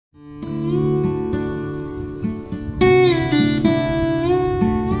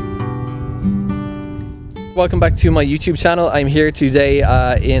welcome back to my YouTube channel. I'm here today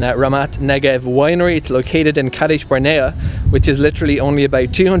in Ramat Negev Winery. It's located in Kadesh, Barnea, which is literally only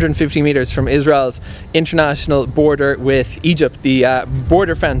about 250 meters from Israel's international border with Egypt. The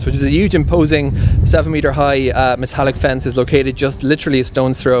border fence, which is a huge imposing 7-meter high metallic fence, is located just literally a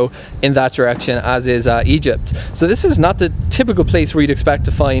stone's throw in that direction, as is Egypt. So this is not the typical place where you'd expect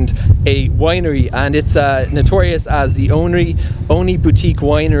to find a winery, and it's notorious as the only boutique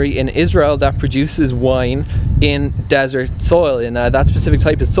winery in Israel that produces wine in desert soil, in that specific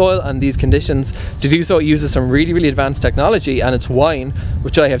type of soil and these conditions. To do so, it uses some really advanced technology, and its wine,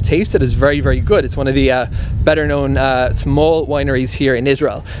 which I have tasted, is very good. It's one of the better known small wineries here in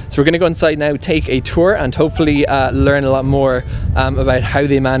Israel. So we're going to go inside now, take a tour, and hopefully learn a lot more about how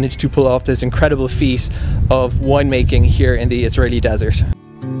they managed to pull off this incredible feat of winemaking here in the Israeli desert.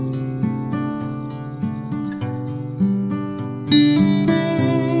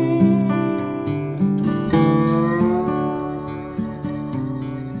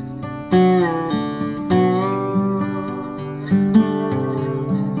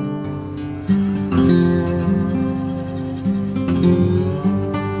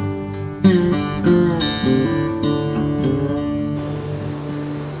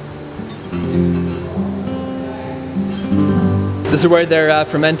 This is where they're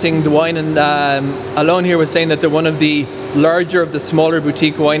fermenting the wine, and Alon here was saying that they're one of the larger of the smaller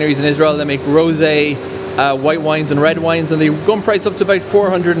boutique wineries in Israel. They make rosé, white wines and red wines, and they go in price up to about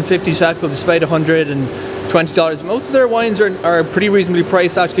 450 shekels, just about $120. Most of their wines are pretty reasonably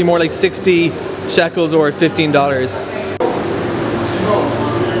priced, actually more like 60 shekels or $15.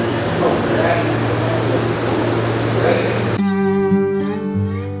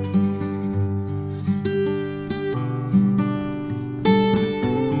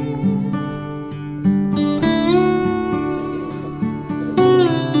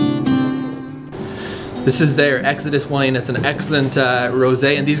 This is their Exodus wine. It's an excellent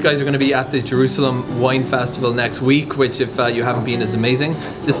rosé, and these guys are going to be at the Jerusalem Wine Festival next week, which, if you haven't been, is amazing.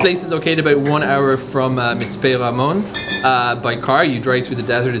 This place is located about 1 hour from Mitzpeh Ramon by car. You drive through the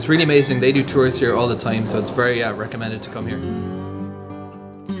desert. It's really amazing. They do tours here all the time, so it's very recommended to come here.